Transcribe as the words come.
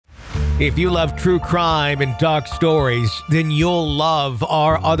If you love true crime and dark stories, then you'll love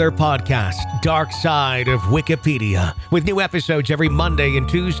our other podcast, Dark Side of Wikipedia, with new episodes every Monday and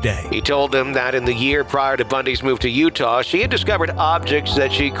Tuesday. He told them that in the year prior to Bundy's move to Utah, she had discovered objects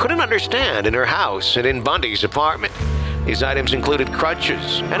that she couldn't understand in her house and in Bundy's apartment. These items included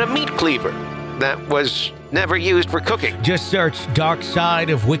crutches and a meat cleaver that was never used for cooking. Just search Dark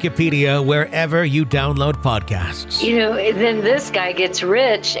Side of Wikipedia wherever you download podcasts. You know, then this guy gets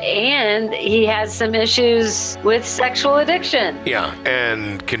rich and he has some issues with sexual addiction. Yeah,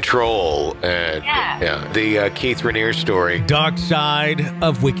 and control. And the Keith Raniere story. Dark Side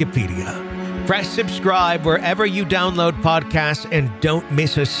of Wikipedia. Press subscribe wherever you download podcasts and don't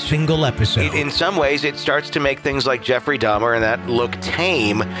miss a single episode. In some ways, it starts to make things like Jeffrey Dahmer and that look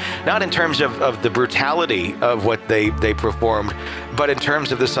tame, not in terms of the brutality of what they performed, but in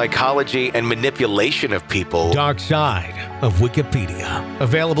terms of the psychology and manipulation of people. Dark Side of Wikipedia.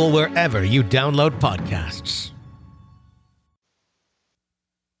 Available wherever you download podcasts.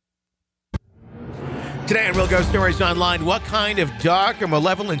 Today on Real Ghost Stories Online, what kind of dark or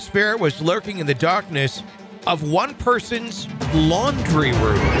malevolent spirit was lurking in the darkness of one person's laundry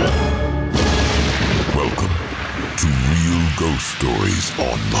room? Welcome to Real Ghost Stories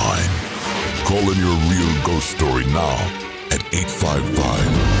Online. Call in your real ghost story now at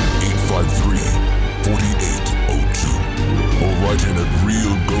 855-853-4802 or write in at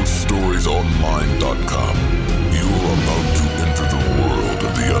realghoststoriesonline.com. You are about to enter the world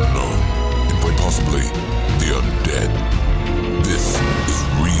of the unknown. Possibly the undead. This is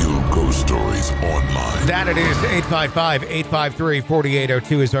Real Ghost Stories Online. That it is.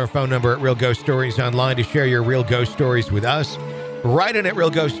 855-853-4802 is our phone number at Real Ghost Stories Online to share your real ghost stories with us. Write in at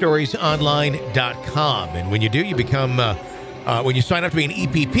realghoststoriesonline.com. And when you do, you become, when you sign up to be an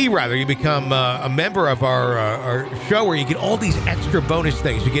EPP, rather, you become a member of our show where you get all these extra bonus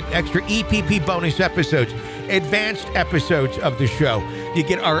things. You get extra EPP bonus episodes, advanced episodes of the show. You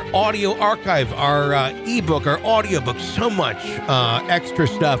get our audio archive, our ebook, our audiobook, so much extra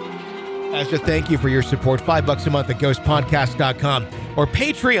stuff. As a thank you for your support, $5 a month at ghostpodcast.com or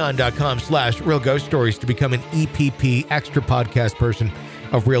patreon.com/Real Ghost Stories to become an EPP extra podcast person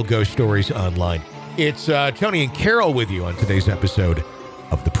of Real Ghost Stories Online. It's Tony and Carol with you on today's episode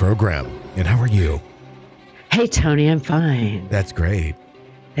of the program. And how are you? Hey, Tony, I'm fine. That's great.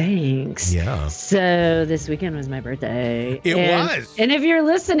 Thanks. Yeah. So this weekend was my birthday. It was. And if you're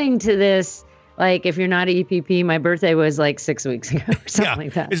listening to this, like if you're not an EPP, my birthday was like 6 weeks ago or something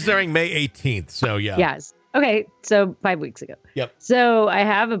like that. It's during May 18th. So yeah. Yes. Okay. So 5 weeks ago. Yep. So I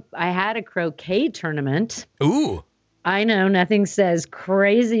had a croquet tournament. Ooh. I know nothing says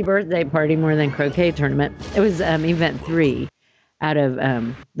crazy birthday party more than croquet tournament. It was event 3 out of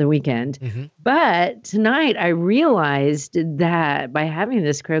the weekend. Mm-hmm. But tonight I realized that by having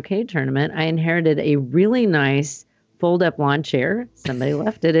this croquet tournament, I inherited a really nice fold-up lawn chair. Somebody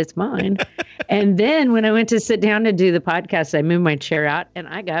left it. It's mine. And then when I went to sit down to do the podcast, I moved my chair out and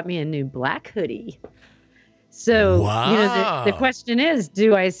I got me a new black hoodie. So, wow. You know, the question is,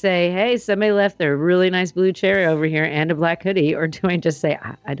 do I say, hey, somebody left their really nice blue chair over here and a black hoodie? Or do I just say,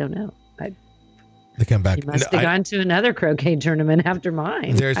 I don't know. They come back. You must have gone to another croquet tournament after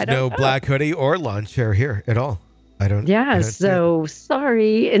mine. There's no black hoodie or lawn chair here at all. I don't. Yeah, so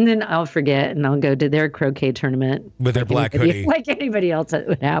sorry. And then I'll forget and I'll go to their croquet tournament. With their black hoodie. Like anybody else that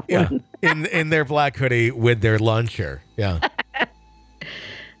would have one. in their black hoodie with their lawn chair. Yeah.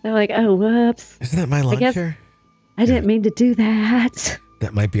 They're like, oh, whoops. Isn't that my lawn chair? I didn't mean to do that.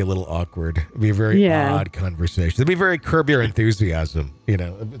 That might be a little awkward. It'd be a very odd conversation. It'd be very Curb Your Enthusiasm. You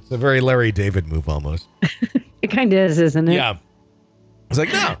know, it's a very Larry David move almost. It kind of is, isn't it? Yeah. It's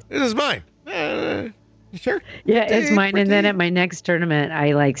like, no, this is mine. Sure. Yeah, it's mine. And then at my next tournament,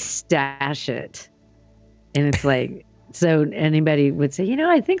 I like stash it. And it's like, so anybody would say, you know,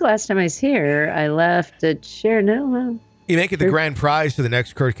 I think last time I was here, I left a chair. No, well. You make it the grand prize to the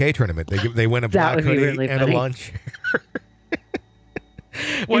next croquet tournament. They win a black hoodie really and funny. A lawn chair.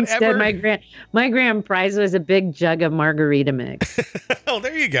 Instead, my grand prize was a big jug of margarita mix. Oh,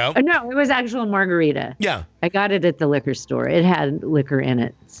 there you go. No, it was actual margarita. Yeah. I got it at the liquor store. It had liquor in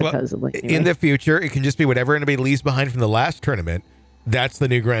it, supposedly. Well, in the future, it can just be whatever anybody leaves behind from the last tournament. That's the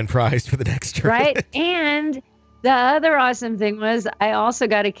new grand prize for the next tournament. Right. And the other awesome thing was I also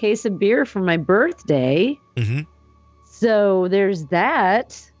got a case of beer for my birthday. Mm-hmm. So there's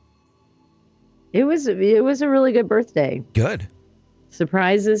that. It was a really good birthday. Good.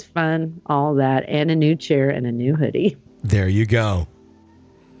 Surprises, fun, all that, and a new chair and a new hoodie. There you go.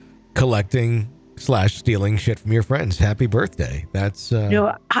 Collecting/stealing shit from your friends. Happy birthday. That's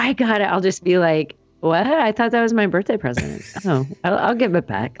No, I got it. I'll just be like, What? I thought that was my birthday present. Oh, I'll give it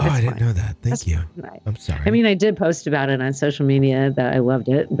back. Oh, That's I didn't fine. know that. Thank you. Right. I'm sorry. I mean, I did post about it on social media that I loved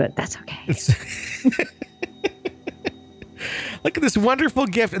it, but that's okay. Look at this wonderful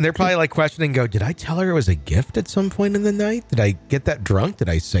gift. And they're probably like questioning, did I tell her it was a gift at some point in the night? Did I get that drunk? Did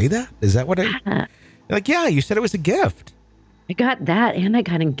I say that? Is that what I... Like, yeah, you said it was a gift. I got that and I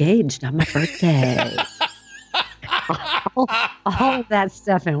got engaged on my birthday. all of that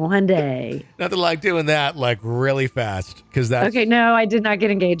stuff in one day. Nothing like doing that like really fast. Because that's... Okay, no, I did not get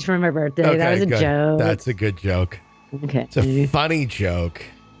engaged for my birthday. Okay, that was a good. joke. That's a good joke. Okay. It's a funny joke.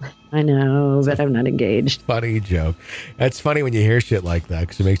 I know, but I'm not engaged. Funny joke. That's funny when you hear shit like that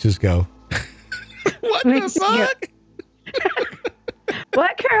because it makes us go, what the fuck?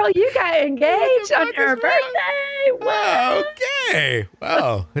 What, Carol? You got engaged on your birthday? Wow, okay.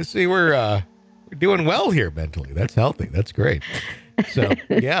 Wow. Let's see, we're doing well here mentally. That's healthy. That's great. So,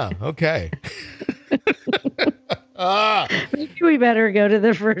 yeah, okay. Maybe we better go to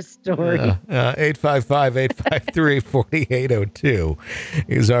the first story. 855-853-4802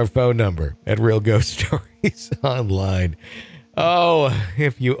 is our phone number at Real Ghost Stories Online. Oh,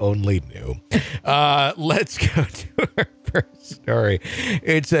 if you only knew. Let's go to our first story.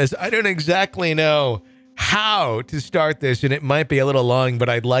 It says, I don't exactly know how to start this, and it might be a little long, but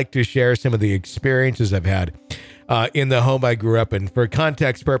I'd like to share some of the experiences I've had in the home I grew up in. For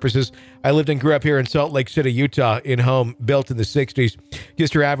context purposes, I lived and grew up here in Salt Lake City, Utah, in a home built in the 60s.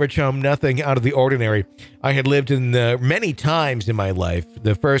 Just your average home, nothing out of the ordinary. I had lived in many times in my life,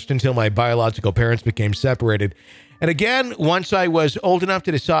 the first until my biological parents became separated. And again, once I was old enough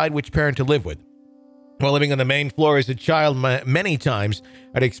to decide which parent to live with. While living on the main floor as a child, many times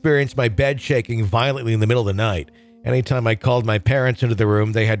I'd experienced my bed shaking violently in the middle of the night. Anytime I called my parents into the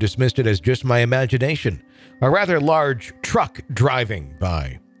room, they had dismissed it as just my imagination, a rather large truck driving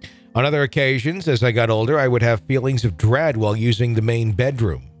by. On other occasions, as I got older, I would have feelings of dread while using the main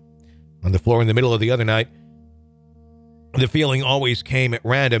bedroom. On the floor in the middle of the other night, the feeling always came at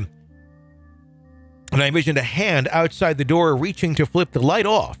random, and I envisioned a hand outside the door reaching to flip the light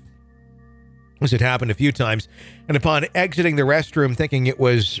off. This had happened a few times, and upon exiting the restroom thinking it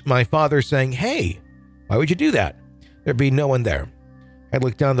was my father saying, "Hey, why would you do that?" There'd be no one there. I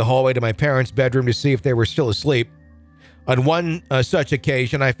looked down the hallway to my parents' bedroom to see if they were still asleep. On one such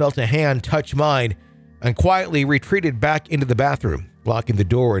occasion, I felt a hand touch mine and quietly retreated back into the bathroom, locking the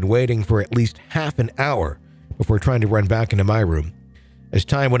door and waiting for at least half an hour before trying to run back into my room. As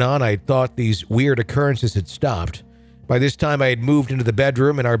time went on, I had thought these weird occurrences had stopped. By this time, I had moved into the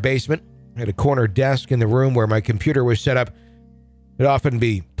bedroom in our basement. I had a corner desk in the room where my computer was set up. I'd often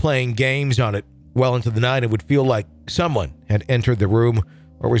be playing games on it well into the night. It would feel like someone had entered the room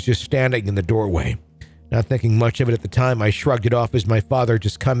or was just standing in the doorway. Not thinking much of it at the time, I shrugged it off as my father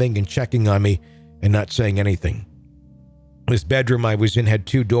just coming and checking on me and not saying anything. This bedroom I was in had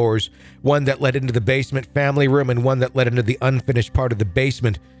two doors, one that led into the basement family room and one that led into the unfinished part of the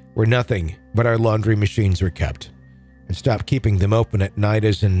basement where nothing but our laundry machines were kept. I stopped keeping them open at night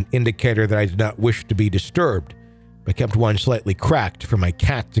as an indicator that I did not wish to be disturbed, but kept one slightly cracked for my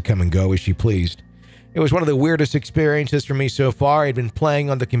cat to come and go as she pleased. It was one of the weirdest experiences for me so far. I had been playing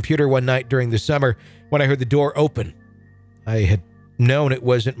on the computer one night during the summer when I heard the door open. I had known it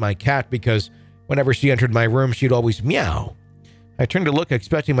wasn't my cat because whenever she entered my room, she'd always meow. I turned to look,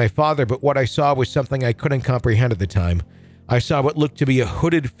 expecting my father, but what I saw was something I couldn't comprehend at the time. I saw what looked to be a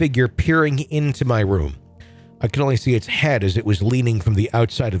hooded figure peering into my room. I could only see its head as it was leaning from the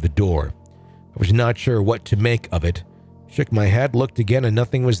outside of the door. I was not sure what to make of it. Shook my head, looked again, and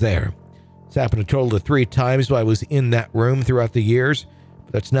nothing was there. This happened a total of 3 times while I was in that room throughout the years,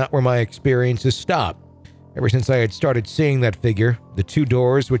 but that's not where my experiences stopped. Ever since I had started seeing that figure, the 2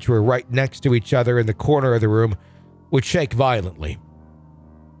 doors, which were right next to each other in the corner of the room, would shake violently,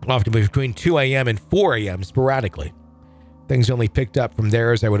 often between 2 a.m. and 4 a.m. sporadically. Things only picked up from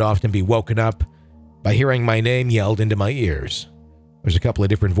there as I would often be woken up by hearing my name yelled into my ears. There's a couple of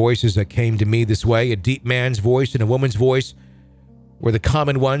different voices that came to me this way. A deep man's voice and a woman's voice were the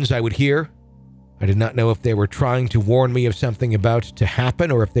common ones I would hear. I did not know if they were trying to warn me of something about to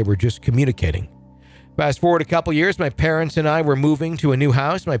happen or if they were just communicating. Fast forward a couple years, my parents and I were moving to a new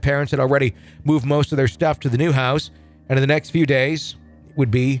house. My parents had already moved most of their stuff to the new house, and in the next few days, it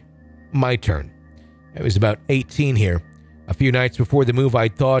would be my turn. I was about 18 here. A few nights before the move, I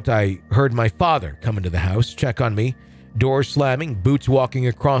thought I heard my father come into the house, check on me, doors slamming, boots walking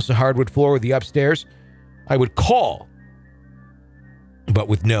across the hardwood floor of the upstairs. I would call, but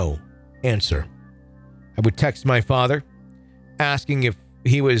with no answer. I would text my father, asking if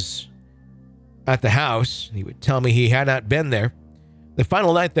he was at the house. He would tell me he had not been there. The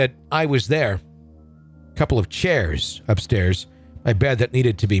final night that I was there, couple of chairs upstairs, my bed that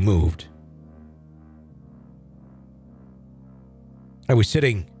needed to be moved. I was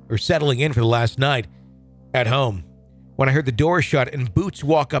settling in for the last night at home when I heard the door shut and boots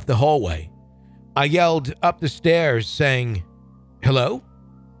walk up the hallway. I yelled up the stairs saying, "Hello?"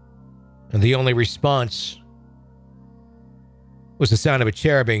 And the only response was the sound of a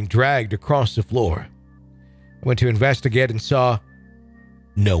chair being dragged across the floor. I went to investigate and saw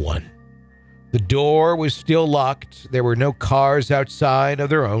no one. The door was still locked. There were no cars outside of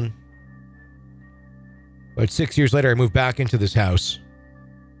their own. But 6 years later, I moved back into this house,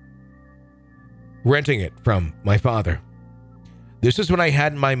 renting it from my father. This is when I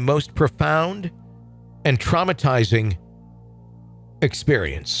had my most profound and traumatizing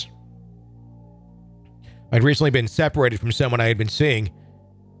experience. I'd recently been separated from someone I had been seeing,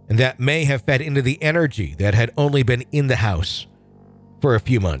 and that may have fed into the energy that had only been in the house for a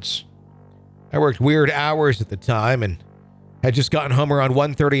few months. I worked weird hours at the time and had just gotten home around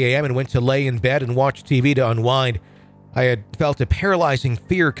 1:30 a.m. and went to lay in bed and watch TV to unwind. I had felt a paralyzing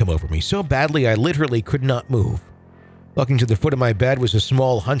fear come over me so badly I literally could not move. Looking to the foot of my bed was a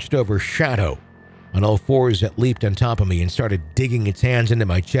small hunched-over shadow on all fours that leaped on top of me and started digging its hands into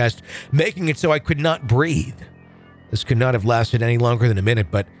my chest, making it so I could not breathe. This could not have lasted any longer than a minute,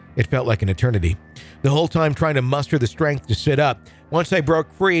 but it felt like an eternity. The whole time trying to muster the strength to sit up. Once I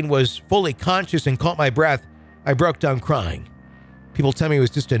broke free and was fully conscious and caught my breath, I broke down crying. People tell me it was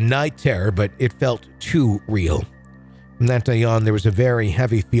just a night terror, but it felt too real. From that day on, there was a very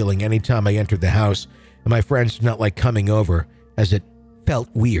heavy feeling anytime I entered the house, and my friends did not like coming over, as it felt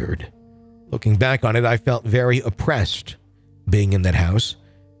weird. Looking back on it, I felt very oppressed being in that house.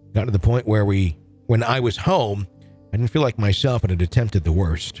 Got to the point where when I was home, I didn't feel like myself and had attempted the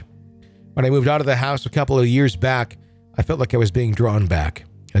worst. When I moved out of the house a couple of years back, I felt like I was being drawn back,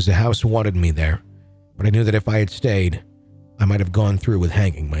 as the house wanted me there. But I knew that if I had stayed, I might have gone through with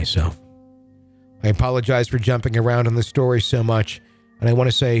hanging myself. I apologize for jumping around on the story so much, and I want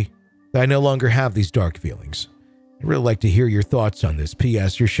to say that I no longer have these dark feelings. I'd really like to hear your thoughts on this.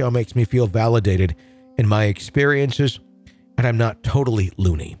 P.S. Your show makes me feel validated in my experiences, and I'm not totally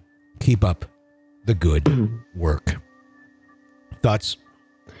loony. Keep up the good work. Thoughts?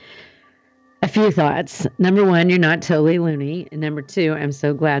 A few thoughts. Number one, you're not totally loony. And number two, I'm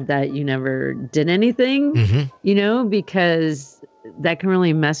so glad that you never did anything, because that can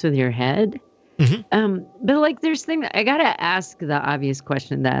really mess with your head. But like, there's things I got to ask the obvious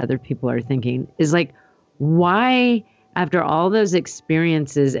question that other people are thinking is like, why, after all those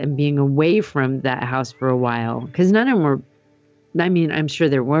experiences and being away from that house for a while, because none of them were, I mean, I'm sure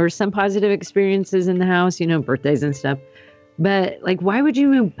there were some positive experiences in the house, birthdays and stuff, but like, why would you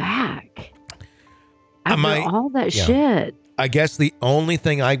move back after all that shit? I guess the only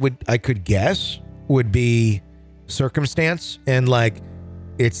thing I could guess would be circumstance, and like,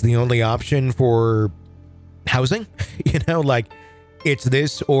 it's the only option for housing, like it's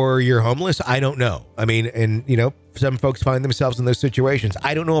this or you're homeless. I don't know. I mean, and some folks find themselves in those situations.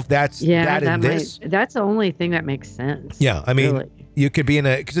 I don't know if that's that's the only thing that makes sense. Yeah. I mean, really. You could be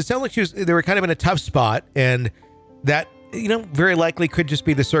because it sounded like they were kind of in a tough spot, and that, very likely could just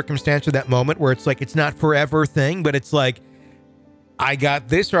be the circumstance of that moment where it's like, it's not forever thing, but it's like, I got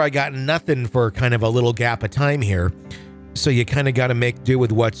this or I got nothing for kind of a little gap of time here. So you kind of got to make do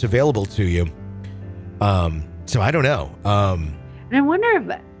with what's available to you. So I don't know. And I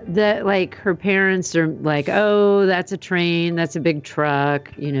wonder if her parents are like, oh, that's a train, that's a big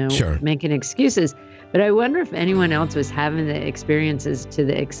truck, Sure. Making excuses. But I wonder if anyone else was having the experiences to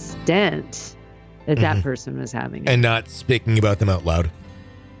the extent that that person was having it. And not speaking about them out loud.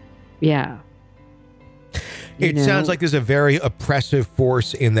 Yeah. It sounds like there's a very oppressive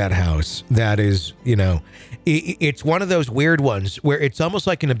force in that house that is, it's one of those weird ones where it's almost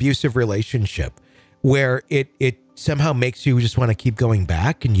like an abusive relationship where it somehow makes you just want to keep going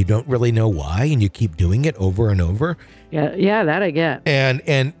back and you don't really know why, and you keep doing it over and over. Yeah, that I get.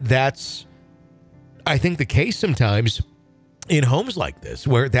 And that's, I think, the case sometimes in homes like this,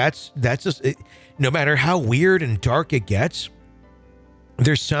 where that's just, no matter how weird and dark it gets,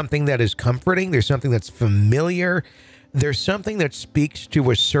 there's something that is comforting. There's something that's familiar. There's something that speaks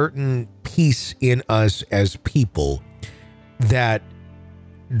to a certain piece in us as people that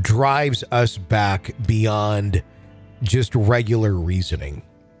drives us back beyond just regular reasoning.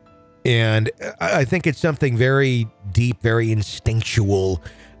 And I think it's something very deep, very instinctual,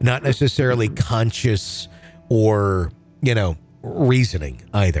 not necessarily conscious or, reasoning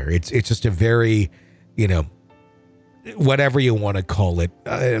either. It's just a very, whatever you want to call it.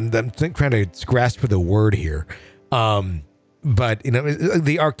 I'm trying to grasp for the word here. But, you know,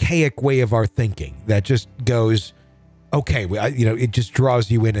 the archaic way of our thinking that just goes, okay, you know, it just draws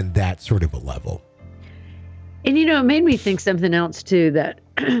you in that sort of a level. And, you know, it made me think something else, too, that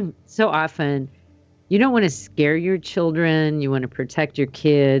so often you don't want to scare your children. You want to protect your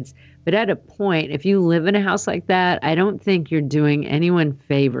kids. But at a point, if you live in a house like that, I don't think you're doing anyone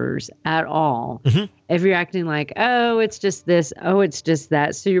favors at all. If you're acting like, oh, it's just this, oh, it's just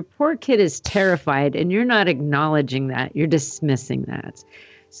that. So your poor kid is terrified and you're not acknowledging that. You're dismissing that.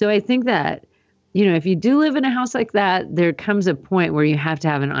 So I think that, you know, if you do live in a house like that, there comes a point where you have to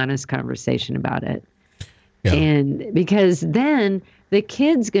have an honest conversation about it. Yeah. And because then the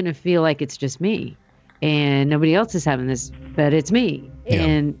kid's going to feel like it's just me and nobody else is having this, but it's me. Yeah.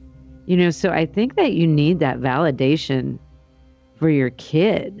 And, you know, so I think that you need that validation for your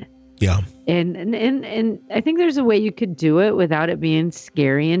kid. Yeah. And I think there's a way you could do it without it being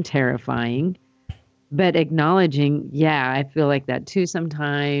scary and terrifying, but acknowledging, yeah, I feel like that too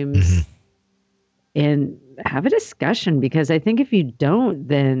sometimes. And have a discussion, because I think if you don't,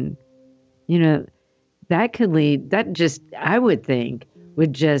 then, you know, that could lead, that just, I would think,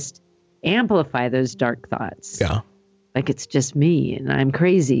 would just amplify those dark thoughts. Yeah. Like it's just me and I'm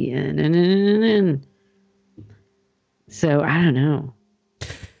crazy and so I don't know.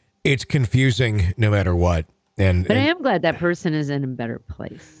 It's confusing no matter what. But I am glad that person is in a better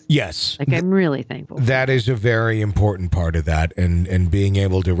place. Yes. Like I'm really thankful. That is a very important part of that, and being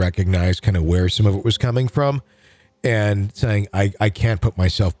able to recognize kind of where some of it was coming from and saying, I can't put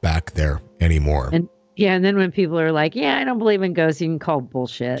myself back there anymore. And yeah, and then when people are like, yeah, I don't believe in ghosts, you can call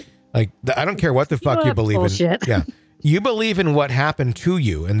bullshit. Like, I don't care what the fuck you believe in. Yeah. You believe in what happened to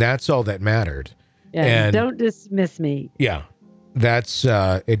you, and that's all that mattered. Yeah, and don't dismiss me. Yeah. That's,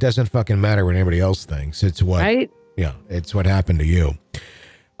 it doesn't fucking matter what anybody else thinks. It's what, right? Yeah, it's what happened to you.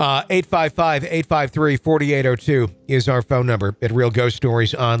 855-853-4802 is our phone number at Real Ghost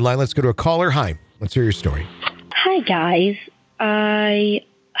Stories Online. Let's go to a caller. Hi. Let's hear your story. Hi, guys. I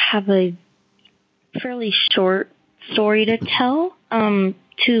have a fairly short story to tell.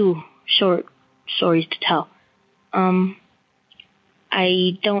 2 short stories to tell. I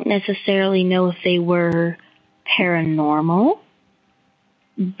don't necessarily know if they were paranormal,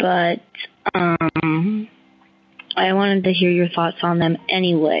 but I wanted to hear your thoughts on them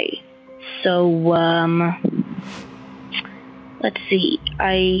anyway. So, let's see.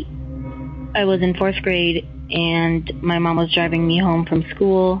 I was in 4th grade, and my mom was driving me home from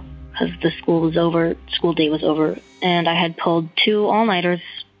school because the school day was over, and I had pulled 2 all-nighters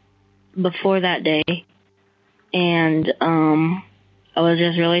before that day, and I was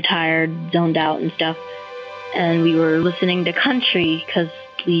just really tired, zoned out and stuff, and we were listening to country because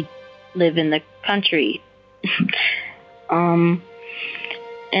we live in the country. And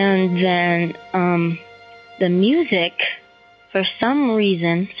then the music, for some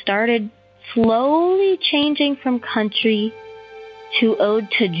reason, started slowly changing from country to Ode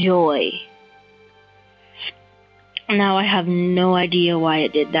to Joy. Now I have no idea why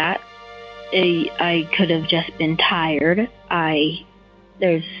it did that. I could have just been tired.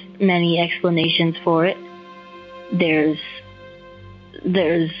 There's many explanations for it. I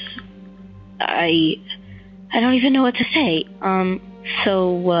don't even know what to say. Out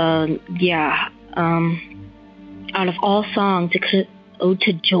of all songs, it could Ode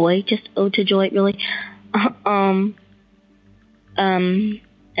to Joy, just Ode to Joy, really. And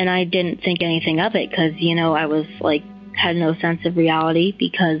I didn't think anything of it because, you know, I was like, had no sense of reality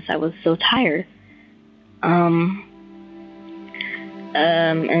because I was so tired. And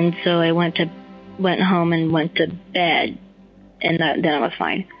so I went home and went to bed, and then I was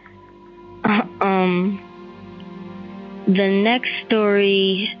fine. The next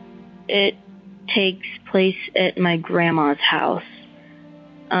story, it takes place at my grandma's house.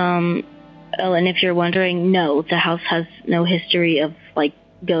 And if you're wondering, no, the house has no history of like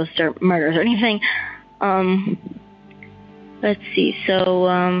ghosts or murders or anything. Let's see. So,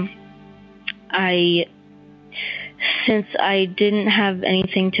 since I didn't have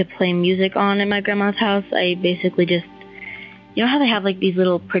anything to play music on in my grandma's house, I basically just, you know how they have like these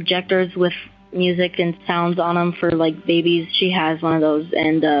little projectors with music and sounds on them for like babies? She has one of those,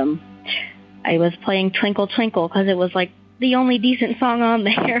 and I was playing Twinkle Twinkle because it was like the only decent song on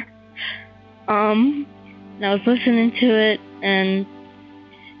there. And I was listening to it, and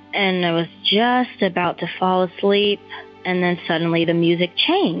I was just about to fall asleep, and then suddenly the music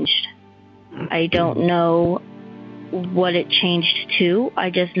changed. I don't know what it changed to. I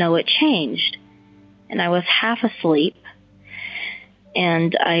just know it changed. And I was half asleep,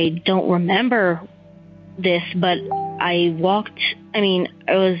 and I don't remember this, but I walked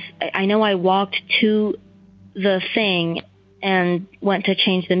to the thing, and went to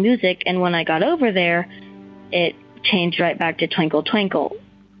change the music. And when I got over there, it changed right back to Twinkle Twinkle.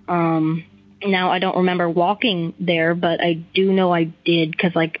 Now I don't remember walking there, but I do know I did,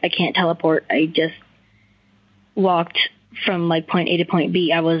 because like I can't teleport. I just walked from like point A to point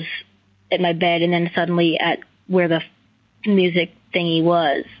B. I was at my bed and then suddenly at where the music thingy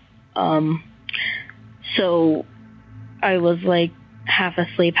was. So I was like half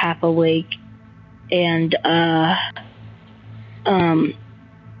asleep, half awake, and I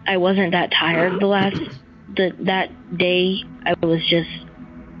wasn't that tired that day. I was just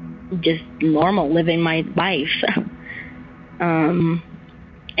normal, living my life. And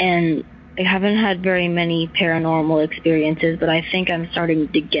I haven't had very many paranormal experiences, but I think I'm starting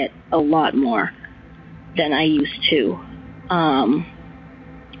to get a lot more than I used to.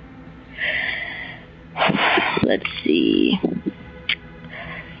 Let's see.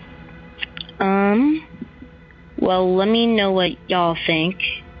 Well, let me know what y'all think,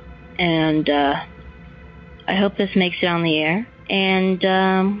 and I hope this makes it on the air. And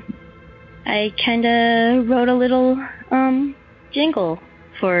I kind of wrote a little jingle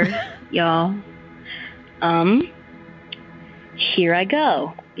for y'all. Here I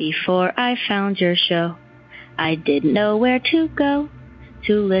go. Before I found your show, I didn't know where to go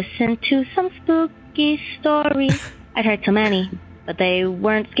to listen to some spooky stories. I'd heard so many, but they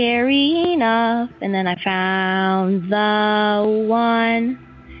weren't scary enough. And then I found the one,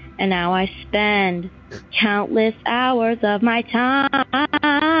 and now I spend countless hours of my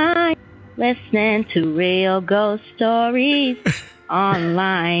time listening to real ghost stories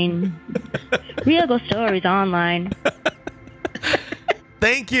online. Real ghost stories online.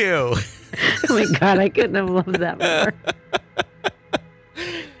 Thank you. Oh my God, I couldn't have loved that more.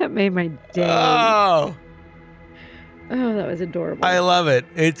 That made my day. Oh, that was adorable. I love it.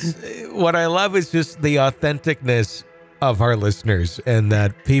 It's what I love is just the authenticness of our listeners, and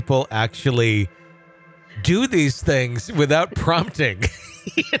that people actually do these things without prompting.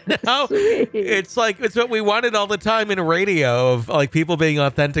 You know, it's like, it's what we wanted all the time in radio, of like people being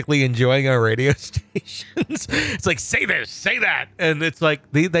authentically enjoying our radio stations. It's like, say this, say that, and it's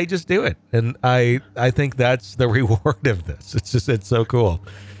like they just do it, and I think that's the reward of this. It's so cool.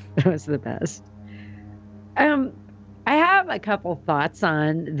 That was the best. I have a couple thoughts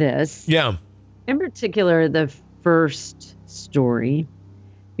on this. Yeah. In particular, the first story,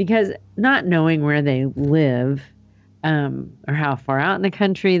 because not knowing where they live, or how far out in the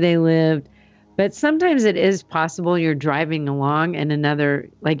country they lived, but sometimes it is possible you're driving along and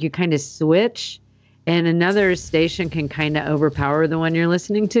another, like you kind of switch, and another station can kind of overpower the one you're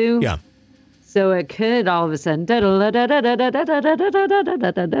listening to. Yeah. So it could all of a sudden,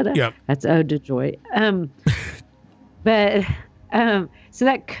 Yep. That's Ode to Joy. But so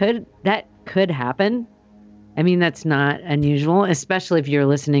that could happen. I mean, that's not unusual, especially if you're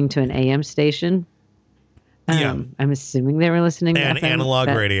listening to an AM station. Yeah. I'm assuming they were listening to And FM, analog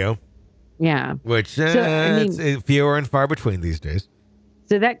radio. Yeah. Which it's fewer and far between these days.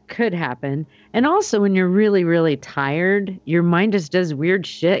 So that could happen. And also when you're really, really tired, your mind just does weird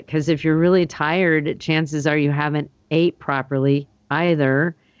shit. Because if you're really tired, chances are you haven't ate properly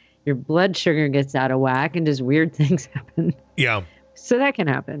either. Your blood sugar gets out of whack and just weird things happen. Yeah. So that can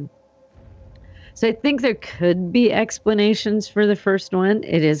happen. So I think there could be explanations for the first one.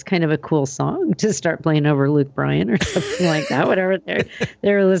 It is kind of a cool song to start playing over Luke Bryan or something like that, whatever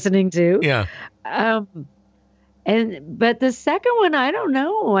they're listening to. Yeah. But the second one, I don't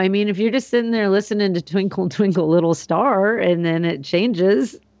know. I mean, if you're just sitting there listening to Twinkle Twinkle Little Star and then it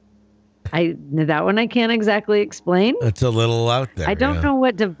changes, that one I can't exactly explain. It's a little out there. I don't know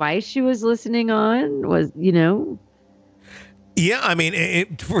what device she was listening on. Yeah, I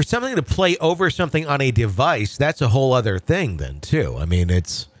mean, for something to play over something on a device, that's a whole other thing then, too. I mean,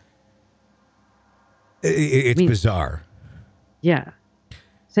 it's bizarre. Yeah.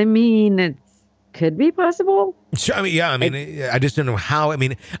 So, I mean, it could be possible. Sure, I mean, yeah, I mean, I just don't know how. I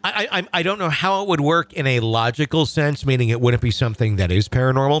mean, I don't know how it would work in a logical sense, meaning it wouldn't be something that is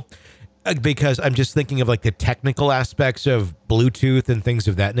paranormal, because I'm just thinking of like the technical aspects of Bluetooth and things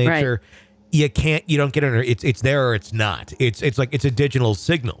of that nature. Right. You don't get it. It's there or it's not. It's like it's a digital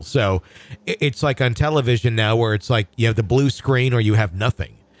signal. So it's like on television now where it's like you have the blue screen or you have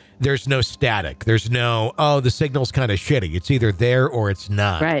nothing. There's no static. There's no, the signal's kind of shitty. It's either there or it's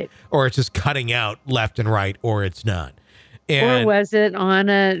not. Right. Or it's just cutting out left and right or it's not. And, or was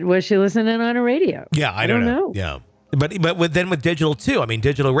she listening on a radio? Yeah, I don't know. Yeah. But then with digital too, I mean,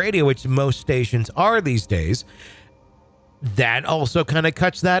 digital radio, which most stations are these days, that also kind of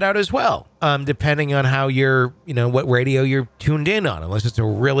cuts that out as well, depending on how what radio you're tuned in on. Unless it's a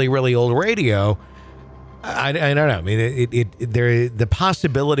really, really old radio, I don't know. I mean, the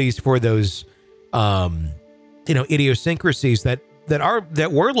possibilities for those, idiosyncrasies that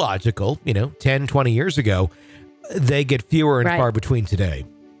were logical, 10, 20 years ago, they get fewer and far between today.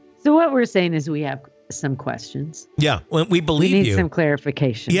 So what we're saying is we have some questions. Yeah, well, we believe you. We need some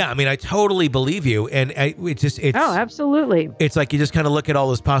clarification. Yeah, I mean, I totally believe you, and it's absolutely. It's like you just kind of look at all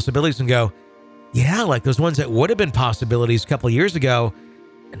those possibilities and go, yeah, like those ones that would have been possibilities a couple of years ago,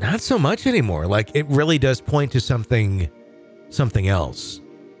 not so much anymore. Like it really does point to something else.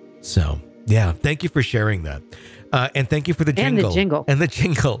 So yeah, thank you for sharing that, and thank you for the jingle and the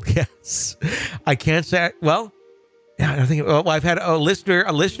jingle. Yes, I can't say well. Yeah, I think. Well, I've had a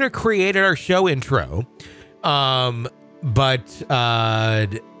listener created our show intro, but I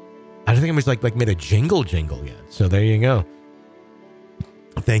don't think it was like made a jingle yet. So there you go.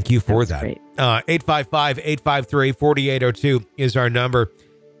 Thank you for that. 855-853-4802 is our number.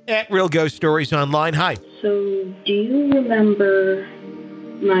 At Real Ghost Stories Online. Hi. So, do you remember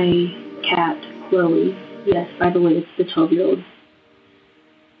my cat, Chloe? Yes, by the way, it's the 12-year-old.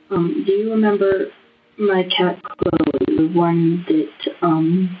 Do you remember my cat, Chloe, the one that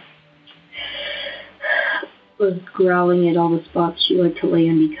was growling at all the spots she liked to lay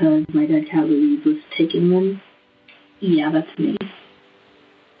in because my dead cat, Louise, was taking them? Yeah, that's me.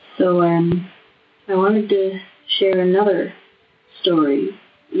 So, I wanted to share another story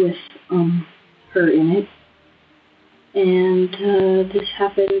with her in it. And this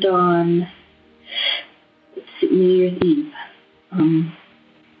happened on New Year's Eve.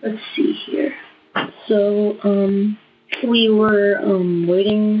 Let's see here. So, we were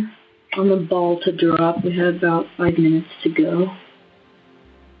waiting on the ball to drop. We had about 5 minutes to go.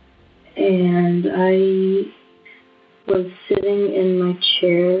 And I was sitting in my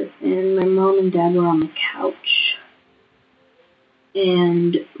chair, and my mom and dad were on the couch.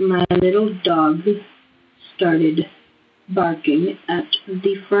 And my little dog started barking at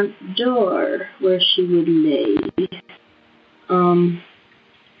the front door where she would lay.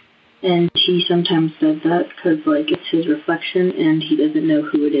 And he sometimes does that because, it's his reflection, and he doesn't know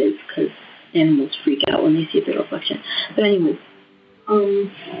who it is because animals freak out when they see their reflection. But anyway,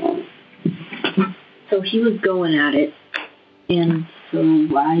 so he was going at it, and so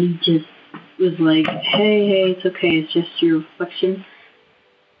I just was like, hey, it's okay, it's just your reflection.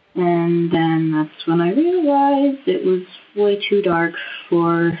 And then that's when I realized it was way too dark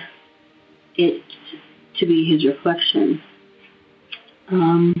for it to be his reflection.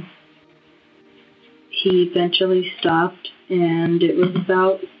 He eventually stopped, and it was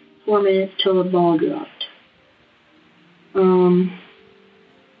about 4 minutes till the ball dropped.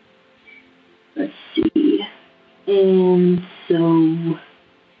 Let's see. And so,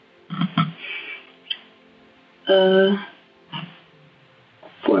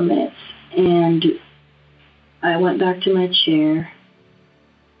 4 minutes, and I went back to my chair,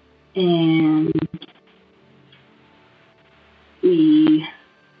 and we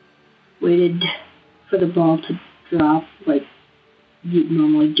waited for the ball to drop like you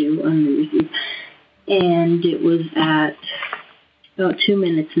normally do on New Year's Eve. And it was at about 2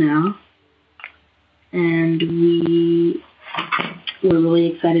 minutes now, and we were really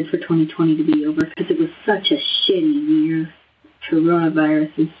excited for 2020 to be over because it was such a shitty year,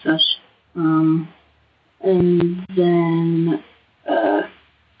 coronavirus and such. And then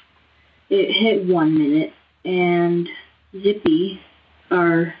it hit 1 minute, and Zippy,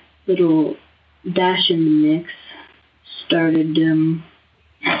 our little dash in the mix, started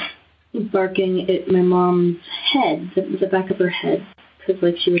barking at my mom's head, the back of her head,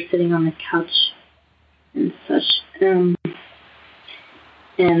 because she was sitting on the couch and such.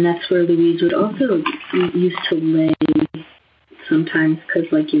 And that's where Louise would also used to lay sometimes, because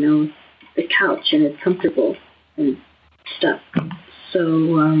the couch and it's comfortable and stuff. So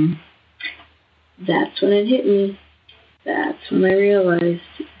that's when it hit me. That's when I realized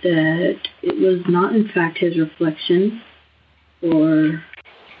that it was not, in fact, his reflection or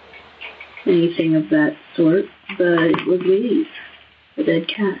anything of that sort, but it was Louise, the dead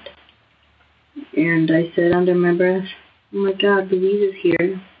cat. And I said under my breath, oh my God, Louise is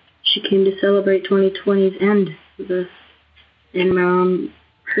here. She came to celebrate 2020's end with us. And Mom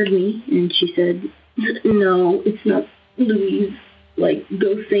heard me, and she said, no, it's not Louise,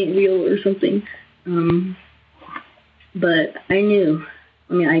 ghost ain't real or something. But I knew.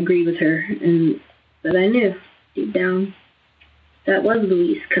 I agreed with her, but I knew deep down that was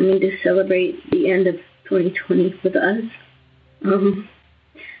Louise coming to celebrate the end of 2020 with us. I'm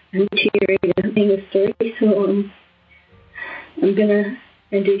teary to tell the story, so I'm gonna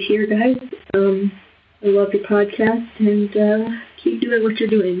end it here, guys. I love your podcast, and keep doing what you're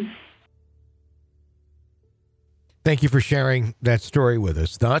doing. Thank you for sharing that story with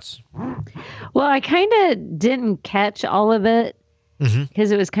us. Thoughts? Well, I kind of didn't catch all of it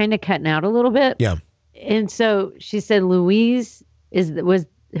because it was kind of cutting out a little bit. Yeah. And so she said, Louise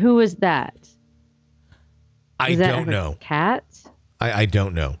who was that? I don't know. Cat? I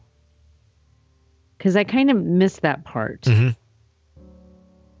don't know. Because I kind of missed that part.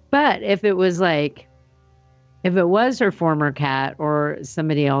 But if it was her former cat or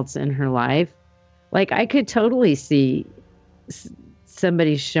somebody else in her life, like I could totally see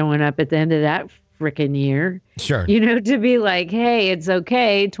somebody showing up at the end of that freaking year. Sure. To be like, hey, it's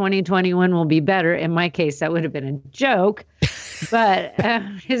okay. 2021 will be better. In my case, that would have been a joke. But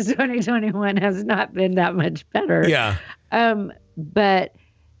his 2021 has not been that much better. Yeah. But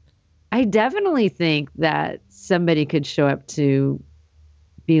I definitely think that somebody could show up to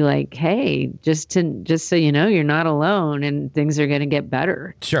be like, hey, just so you know, you're not alone and things are going to get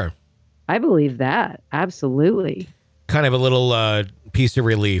better. Sure. I believe that. Absolutely. Kind of a little piece of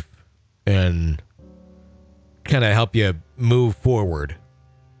relief and kind of help you move forward.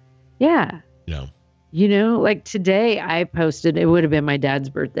 Yeah. No. Like today I posted, it would have been my dad's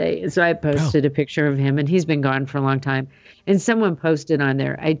birthday. So I posted a picture of him and he's been gone for a long time. And someone posted on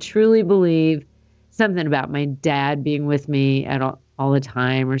there, I truly believe something about my dad being with me at all the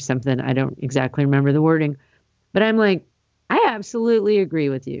time or something. I don't exactly remember the wording, but I'm like, I absolutely agree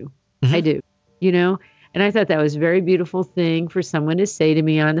with you. I do, and I thought that was a very beautiful thing for someone to say to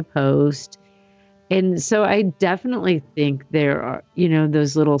me on the post. And so I definitely think there are,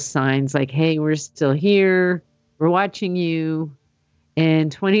 those little signs like, hey, we're still here. We're watching you.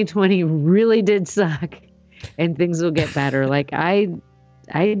 And 2020 really did suck and things will get better. Like I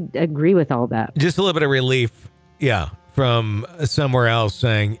agree with all that. Just a little bit of relief. Yeah. From somewhere else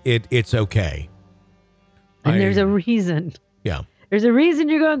saying it's okay. And there's a reason. Yeah. There's a reason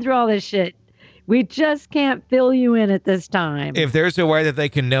you're going through all this shit. We just can't fill you in at this time. If there's a way that they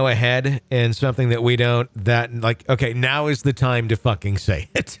can know ahead and something that we don't, okay, now is the time to fucking say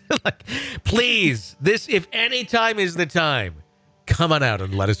it. Like, please, if any time is the time, come on out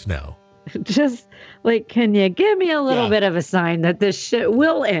and let us know. Just like, can you give me a little bit of a sign that this shit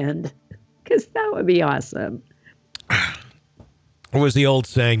will end? Because that would be awesome. What was the old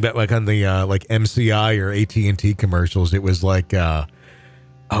saying that like on the like MCI or AT&T commercials? It was like,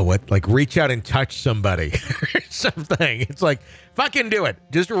 reach out and touch somebody or something. It's like, fucking do it.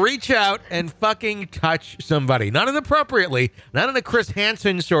 Just reach out and fucking touch somebody. Not inappropriately, not in a Chris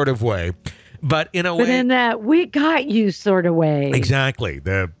Hansen sort of way, but in a way. But in that we got you sort of way. Exactly.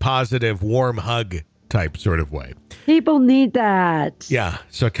 The positive, warm hug type sort of way. People need that. Yeah.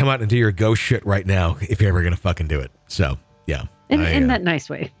 So come out and do your ghost shit right now if you're ever going to fucking do it. So, yeah. In that nice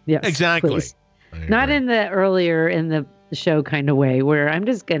way. Yes, exactly. Not in the earlier in the show kind of way where I'm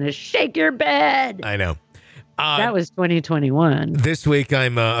just going to shake your bed. I know. That was 2021. This week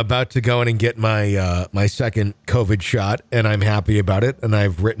I'm about to go in and get my my second COVID shot, and I'm happy about it. And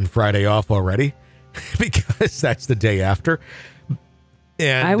I've written Friday off already because that's the day after.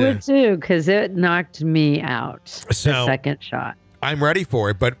 And I would too, because it knocked me out. The second shot. I'm ready for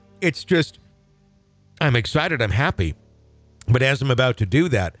it, but it's just, I'm excited. I'm happy. But as I'm about to do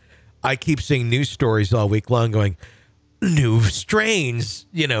that, I keep seeing news stories all week long going, new strains,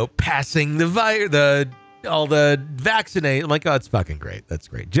 passing all the vaccinate. I'm like, oh, it's fucking great. That's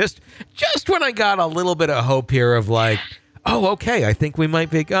great. Just when I got a little bit of hope here of like, oh, okay, I think we might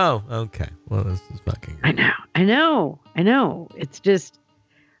be, okay. Well, this is fucking great. I know. It's just,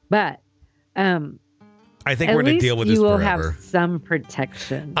 but, I think we're going to deal with this forever. You will have some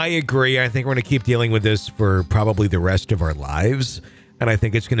protection. I agree. I think we're going to keep dealing with this for probably the rest of our lives. And I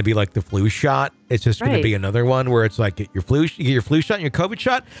think it's going to be like the flu shot. It's just going to be another one where it's like, get your flu shot and your COVID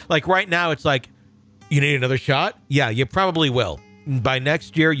shot. Like right now, it's like, you need another shot? Yeah, you probably will. By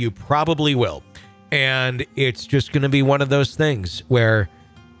next year, you probably will. And it's just going to be one of those things where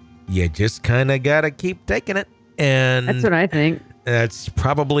you just kind of got to keep taking it. And that's what I think. That's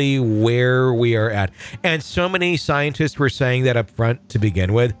probably where we are at. And so many scientists were saying that up front to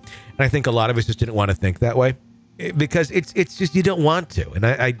begin with. And I think a lot of us just didn't want to think that way because it's just you don't want to. And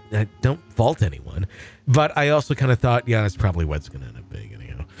I don't fault anyone. But I also kind of thought, yeah, that's probably what's going to end up being.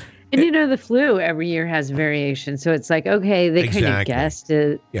 And the flu every year has variation. So it's like, okay, they kind of guessed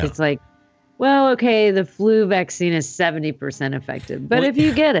it. Yeah. It's like, well, okay, the flu vaccine is 70% effective. But if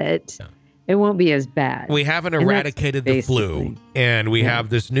you get it... Yeah. It won't be as bad. We haven't eradicated the flu, and we have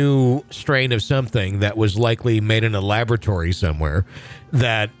this new strain of something that was likely made in a laboratory somewhere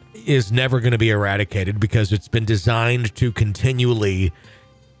that is never going to be eradicated because it's been designed to continually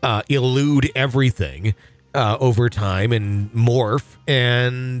elude everything over time and morph.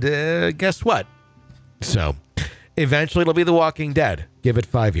 And guess what? So Eventually, it'll be The Walking Dead. Give it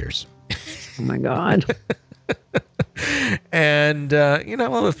 5 years. Oh my God. And, you know,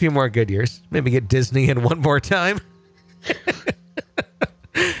 we'll have a few more good years. Maybe get Disney in one more time.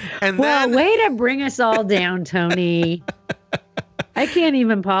 And well, then, way to bring us all down, Tony. I can't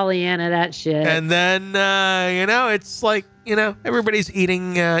even Pollyanna that shit. and then, you know, it's like, you know, everybody's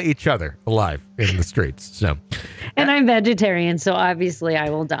eating each other alive in the streets. So, and I'm vegetarian, so obviously I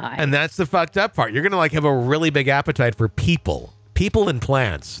will die. and that's the fucked up part. You're going to like have a really big appetite for people and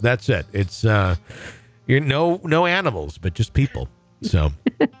plants. That's it. It's, you're no animals, but just people. So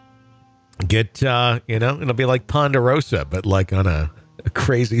get, you know, it'll be like Ponderosa, but like on a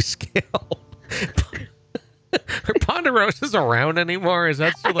crazy scale. Are Ponderosas around anymore? Is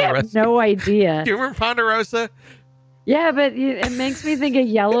that still I a have restaurant? no idea. Do you remember Ponderosa? Yeah, but it makes me think of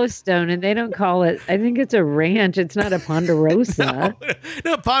Yellowstone, and they don't call it. I think it's a ranch. It's not a Ponderosa.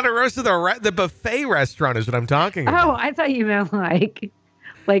 No, Ponderosa, the buffet restaurant is what I'm talking about. Oh, I thought you meant like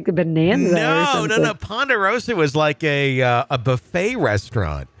a Bonanza. or something. No. Ponderosa was like a buffet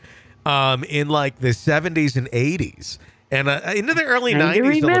restaurant in like the 70s and 80s. And into the early 90s. I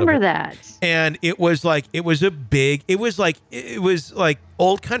remember that. And it was like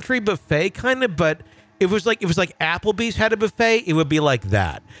old country buffet kind of, but it was like Applebee's had a buffet. It would be like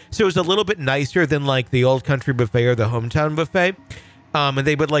that. So it was a little bit nicer than like the old country buffet or the hometown buffet. And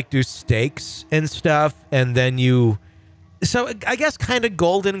they would like do steaks and stuff. And then so I guess kind of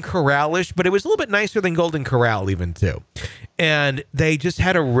Golden Corral-ish, but it was a little bit nicer than Golden Corral even too. And they just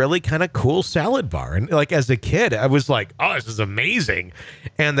had a really kind of cool salad bar. And like as a kid, I was like, oh, this is amazing.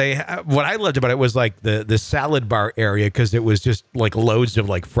 And what I loved about it was like the salad bar area, because it was just like loads of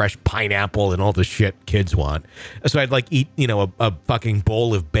like fresh pineapple and all the shit kids want. So I'd like eat, you know, a fucking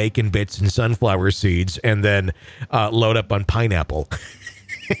bowl of bacon bits and sunflower seeds and then load up on pineapple.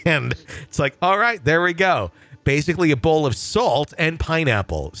 And it's like, all right, there we go. Basically a bowl of salt and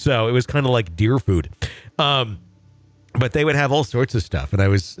pineapple. So it was kind of like deer food. But they would have all sorts of stuff. And it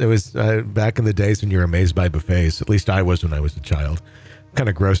was back in the days when you were amazed by buffets. At least I was when I was a child. I'm kind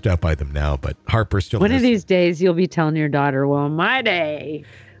of grossed out by them now, but Harper still One is. of these days you'll be telling your daughter, well, in my day,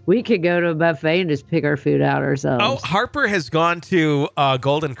 we could go to a buffet and just pick our food out ourselves. Oh, Harper has gone to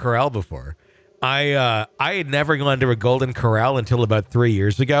Golden Corral before. I had never gone to a Golden Corral until about 3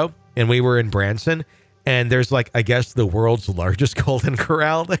 years ago. And we were in Branson. And there's like, I guess, the world's largest Golden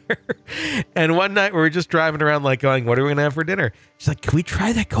Corral there. And one night we were just driving around like going, what are we going to have for dinner? She's like, can we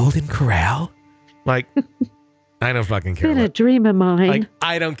try that Golden Corral? Like, I don't fucking care. It's been a dream of mine. Like,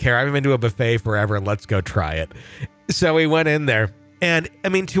 I don't care. I haven't been to a buffet forever. Let's go try it. So we went in there. And I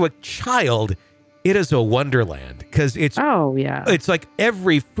mean, to a child, it is a wonderland because it's, oh, yeah. It's like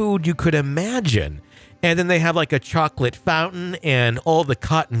every food you could imagine. And then they have like a chocolate fountain and all the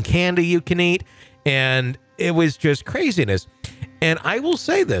cotton candy you can eat. And it was just craziness. And I will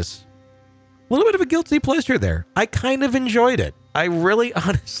say this, a little bit of a guilty pleasure there. I kind of enjoyed it. I really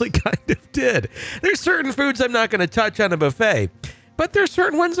honestly kind of did. There's certain foods I'm not going to touch on a buffet, but there's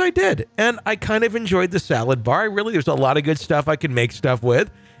certain ones I did. And I kind of enjoyed the salad bar. There's a lot of good stuff I could make stuff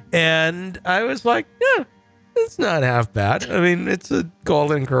with. And I was like, yeah, it's not half bad. I mean, it's a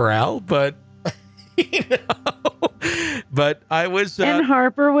Golden Corral, but you know, but I was, and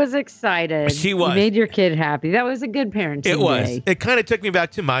Harper was excited. She was. You made your kid happy. That was a good parenting It was. day. It kind of took me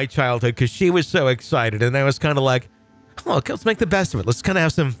back to my childhood because she was so excited. And I was kind of like, oh, okay, let's make the best of it. Let's kind of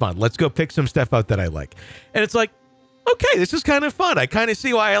have some fun. Let's go pick some stuff out that I like. And it's like, okay, this is kind of fun. I kind of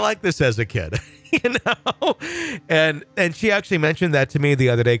see why I like this as a kid, you know? And she actually mentioned that to me the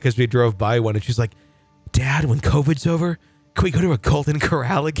other day because we drove by one and she's like, Dad, when COVID's over, can we go to a Golden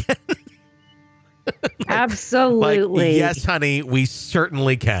Corral again? Absolutely. Like, yes, honey, we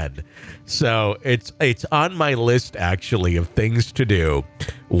certainly can. So it's on my list, actually, of things to do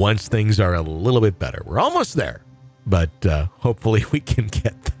once things are a little bit better. We're almost there, but hopefully we can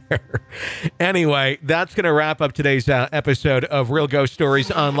get there. Anyway, that's going to wrap up today's episode of Real Ghost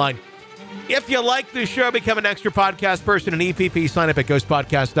Stories Online. If you like this show, become an extra podcast person, an EPP, sign up at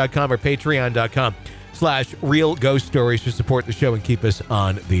ghostpodcast.com or patreon.com/Real Ghost Stories to support the show and keep us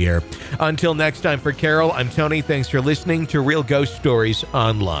on the air. Until next time, for Carol, I'm Tony. Thanks for listening to Real Ghost Stories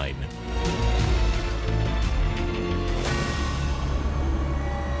Online.